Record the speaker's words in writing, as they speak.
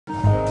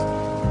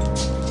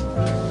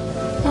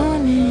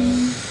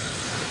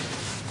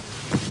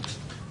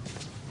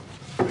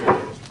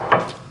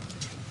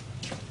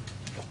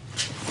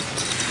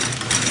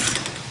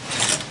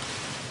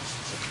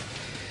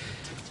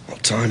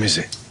time is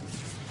it?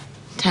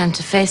 Time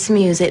to face the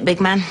music,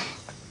 big man.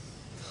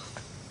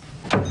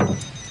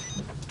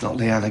 Not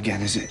Leanne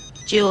again, is it?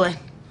 Julie.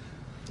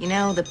 You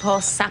know, the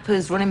poor sap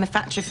who's running my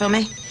factory for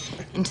me.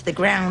 Into the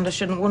ground, I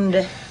shouldn't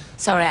wonder.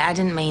 Sorry, I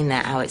didn't mean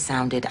that how it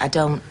sounded. I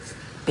don't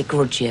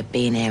begrudge you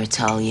being here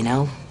at all, you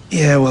know?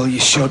 Yeah, well, you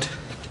should.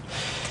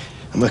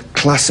 I'm a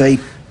Class A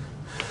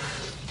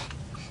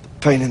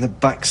pain in the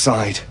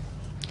backside.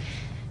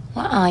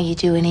 What are you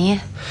doing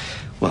here?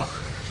 Well,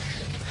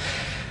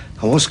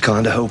 I was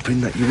kind of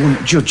hoping that you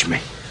wouldn't judge me.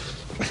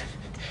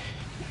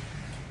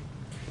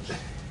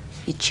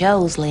 You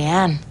chose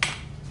Leanne.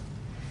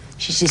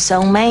 She's your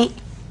soulmate.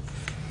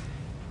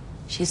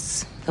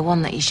 She's the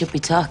one that you should be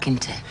talking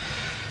to.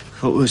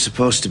 Thought we were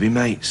supposed to be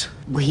mates.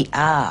 We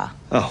are.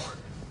 Oh.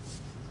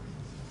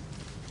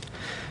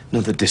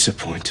 Another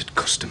disappointed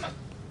customer.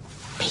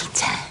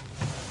 Peter.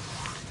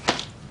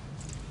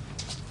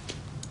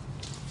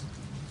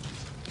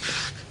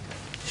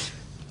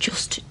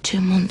 Just 2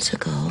 months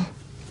ago,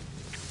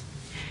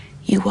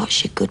 you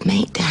watched your good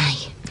mate die.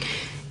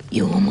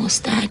 You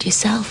almost died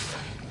yourself.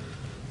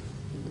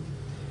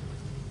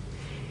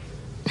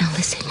 Now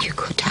listen, you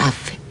could have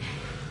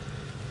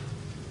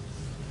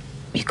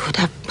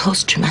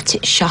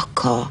post-traumatic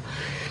shock or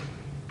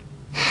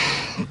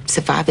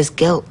survivor's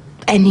guilt,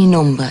 any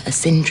number of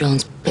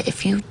syndromes. But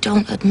if you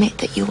don't admit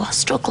that you are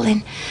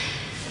struggling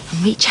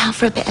and reach out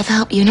for a bit of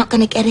help, you're not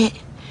going to get it.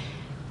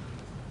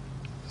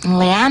 And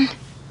Leanne,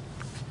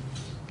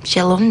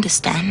 she'll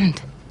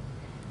understand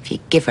if you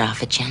give her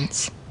half a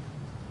chance.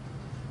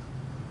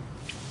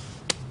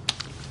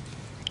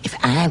 If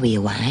I were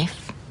your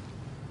wife,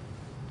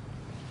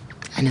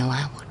 I know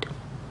I would.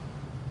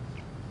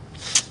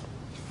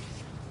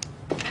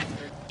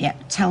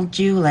 Yep, tell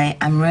Julie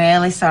I'm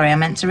really sorry. I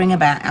meant to ring her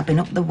back. I've been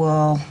up the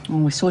wall.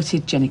 Oh, we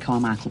sorted Jenny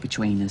Carmichael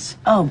between us.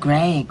 Oh,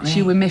 great.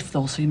 She were miffed,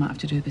 though, so you might have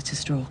to do a bit of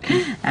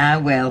stroking. I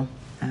will.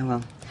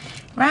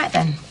 Right,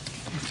 then.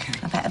 Okay.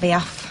 I better be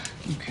off.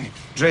 Okay.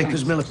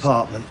 Draper's Mill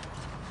apartment.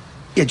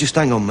 Yeah, just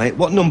hang on, mate.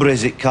 What number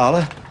is it,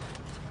 Carla?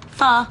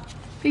 4.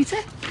 Peter?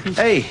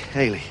 Hey,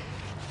 Hayley.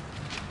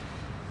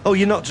 Oh,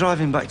 you're not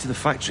driving back to the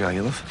factory, are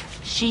you,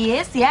 love? She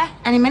is, yeah.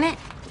 Any minute.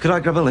 Could I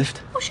grab a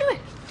lift? Oh, sure.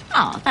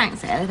 Oh,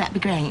 thanks, Ellie. That'd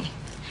be great.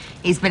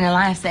 He's been a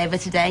lifesaver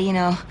today, you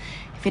know.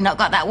 If he'd not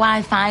got that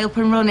Wi-Fi up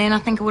and running, I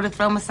think I would have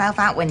thrown myself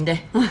out window.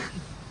 Breaking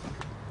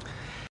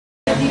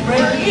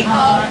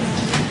heart,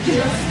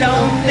 just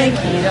don't think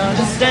he'd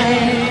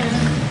understand.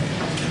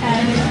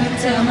 And if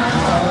you tell my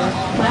heart,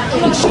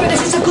 I'm not sure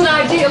this is a good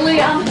idea,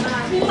 Leanne.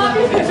 It might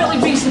be a perfectly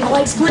reasonable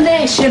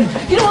explanation.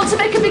 You don't want to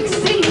make a big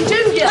scene, do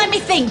you? Let me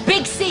think.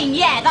 Big scene,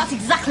 yeah, that's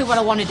exactly what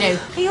I want to do.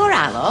 are you all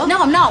right, love? No,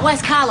 I'm not.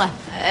 Where's Carla?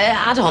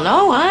 I don't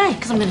know, why?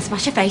 Because I'm going to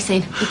smash her face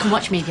in. You can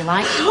watch me if you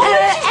like. Hey,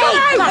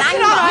 come on,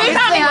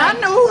 hang on.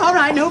 No, all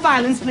right, no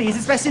violence, please,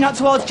 especially not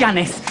towards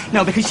Janice.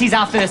 No, because she's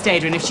our first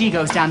aider, and if she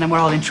goes down, then we're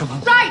all in trouble.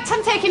 Right,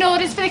 I'm taking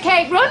orders for the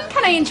cake run.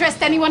 Can I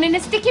interest anyone in a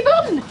sticky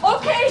bun?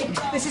 OK,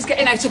 this is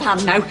getting out of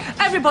hand now.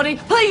 Everybody,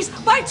 please,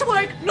 back to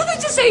work.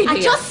 Nothing to see I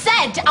here. just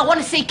said I want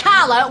to see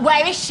Carla.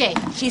 Where is she?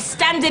 She's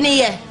standing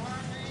here,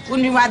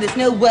 wondering why there's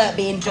no work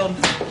being done.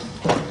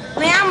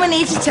 Leanne, we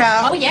need to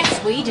talk. Oh,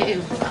 yes, we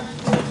do.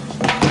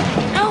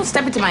 Oh,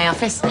 step into my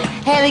office.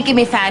 Hayley, give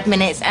me 5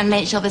 minutes and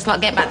make sure this lot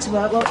get back to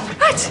work. Look.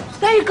 Right,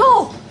 there you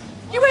go.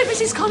 You heard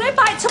Mrs. Connor.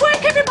 Back to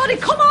work, everybody.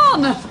 Come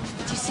on. Do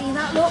you see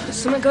that? Look, there's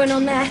something going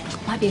on there.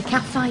 Might be a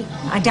cat fight.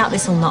 I doubt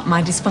this will knock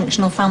my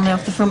dysfunctional family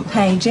off the front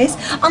pages,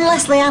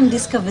 unless Leanne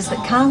discovers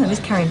that Carla is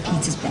carrying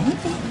Peter's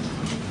baby.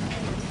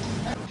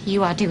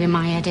 You are doing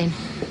my head in.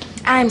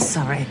 I'm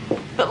sorry,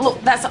 but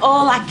look, that's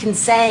all I can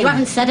say. You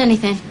haven't said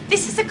anything.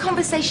 This is a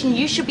conversation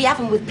you should be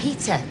having with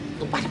Peter.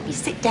 Look, why don't you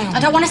sit down? I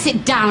don't want to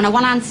sit down. I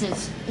want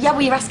answers. Yeah,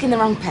 well, you're asking the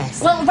wrong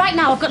person. Well, right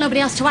now, I've got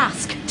nobody else to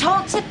ask.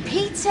 Talk to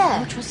Peter.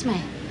 Oh, trust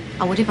me.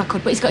 I would if I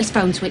could, but he's got his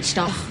phone switched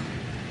off.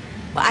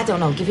 Well, I don't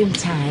know. Give him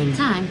time.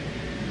 Time?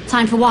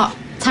 Time for what?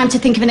 Time to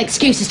think of an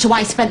excuse as to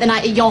why I spent the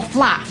night at your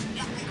flat.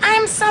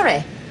 I'm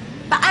sorry,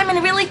 but I'm in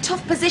a really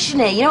tough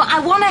position here. You know, I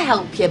want to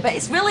help you, but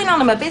it's really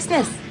none of my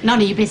business.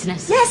 None of your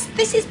business. Yes,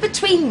 this is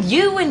between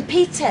you and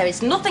Peter.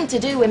 It's nothing to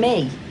do with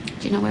me.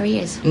 Do you know where he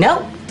is?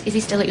 No. Is he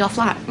still at your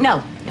flat? No,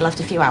 he left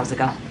a few hours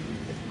ago.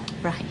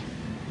 Right.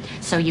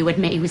 So you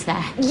admit he was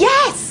there?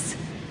 Yes!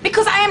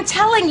 Because I am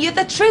telling you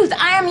the truth.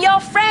 I am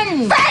your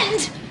friend.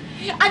 Friend!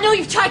 I know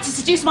you've tried to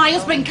seduce my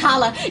husband,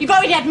 Carla. You've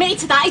already admitted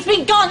to that. He's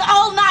been gone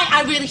all night.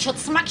 I really should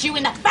smack you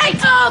in the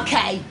face.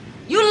 Okay,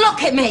 you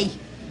look at me.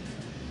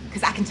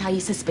 Because I can tell you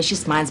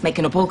suspicious minds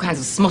making up all kinds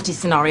of smutty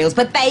scenarios,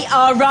 but they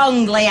are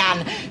wrong,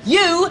 Leanne.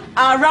 You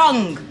are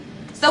wrong.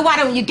 So why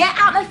don't you get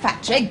out of the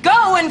factory,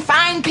 go and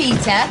find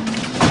Peter,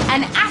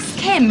 and ask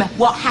him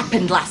what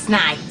happened last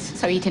night.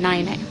 So you're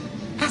denying it?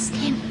 Ask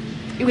him.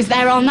 He was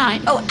there all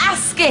night? Oh,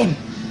 ask him.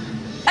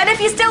 And if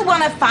you still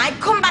want to fight,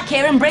 come back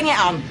here and bring it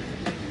on.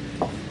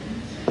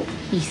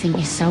 You think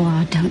you're so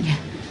hard, don't you?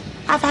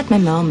 I've had my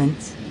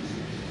moments.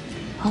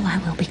 Oh, I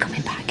will be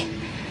coming back.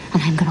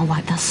 And I'm going to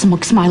wipe that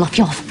smug smile off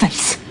your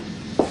face.